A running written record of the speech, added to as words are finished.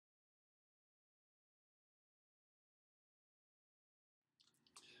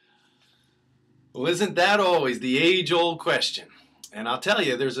Well, isn't that always the age-old question? And I'll tell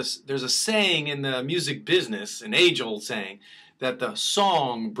you, there's a saying in the music business, an age-old saying, that the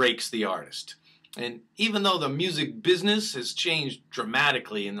song breaks the artist. And even though the music business has changed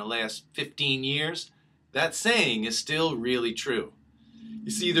dramatically in the last 15 years, that saying is still really true.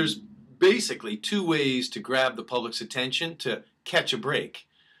 You see, there's basically two ways to grab the public's attention to catch a break.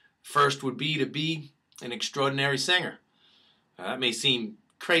 First would be to be an extraordinary singer. That may seem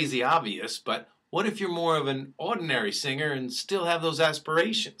crazy obvious, but what if you're more of an ordinary singer and still have those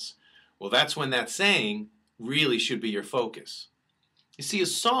aspirations? Well, that's when that saying really should be your focus. You see, a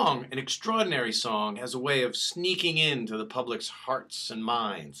song, an extraordinary song, has a way of sneaking into the public's hearts and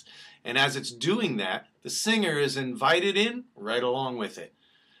minds. And as it's doing that, the singer is invited in right along with it.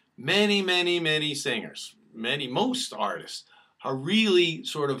 Many singers, most artists, are really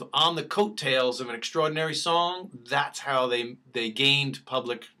sort of on the coattails of an extraordinary song. That's how they gained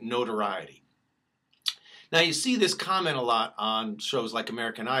public notoriety. Now, you see this comment a lot on shows like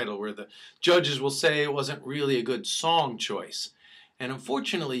American Idol, where the judges will say it wasn't really a good song choice. And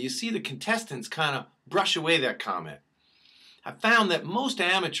unfortunately, you see the contestants kind of brush away that comment. I found that most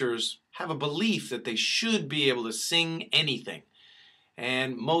amateurs have a belief that they should be able to sing anything.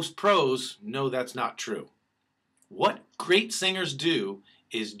 And most pros know that's not true. What great singers do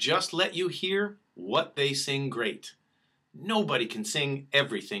is just let you hear what they sing great. Nobody can sing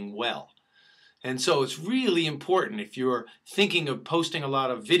everything well. And so it's really important, if you're thinking of posting a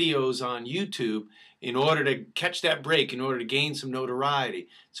lot of videos on YouTube in order to catch that break, in order to gain some notoriety,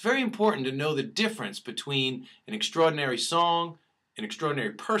 it's very important to know the difference between an extraordinary song, an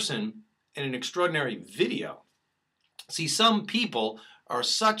extraordinary person, and an extraordinary video. See, some people are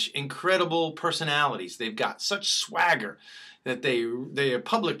such incredible personalities. They've got such swagger that the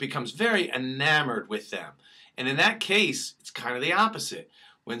public becomes very enamored with them. And in that case, it's kind of the opposite.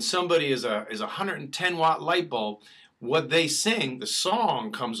 When somebody is a 110-watt light bulb, what they sing, the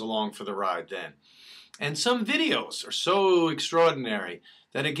song comes along for the ride then. And some videos are so extraordinary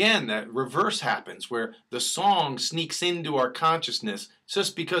that, again, that reverse happens, where the song sneaks into our consciousness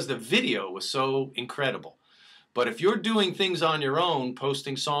just because the video was so incredible. But if you're doing things on your own,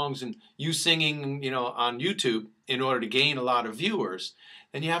 posting songs and you singing, on YouTube in order to gain a lot of viewers,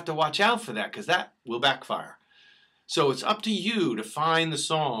 then you have to watch out for that, because that will backfire. So it's up to you to find the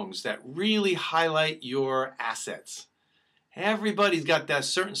songs that really highlight your assets. Everybody's got that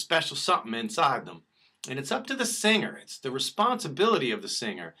certain special something inside them. And it's up to the singer. It's the responsibility of the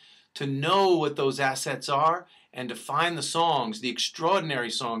singer to know what those assets are and to find the songs, the extraordinary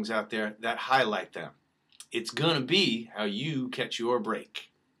songs out there that highlight them. It's going to be how you catch your break.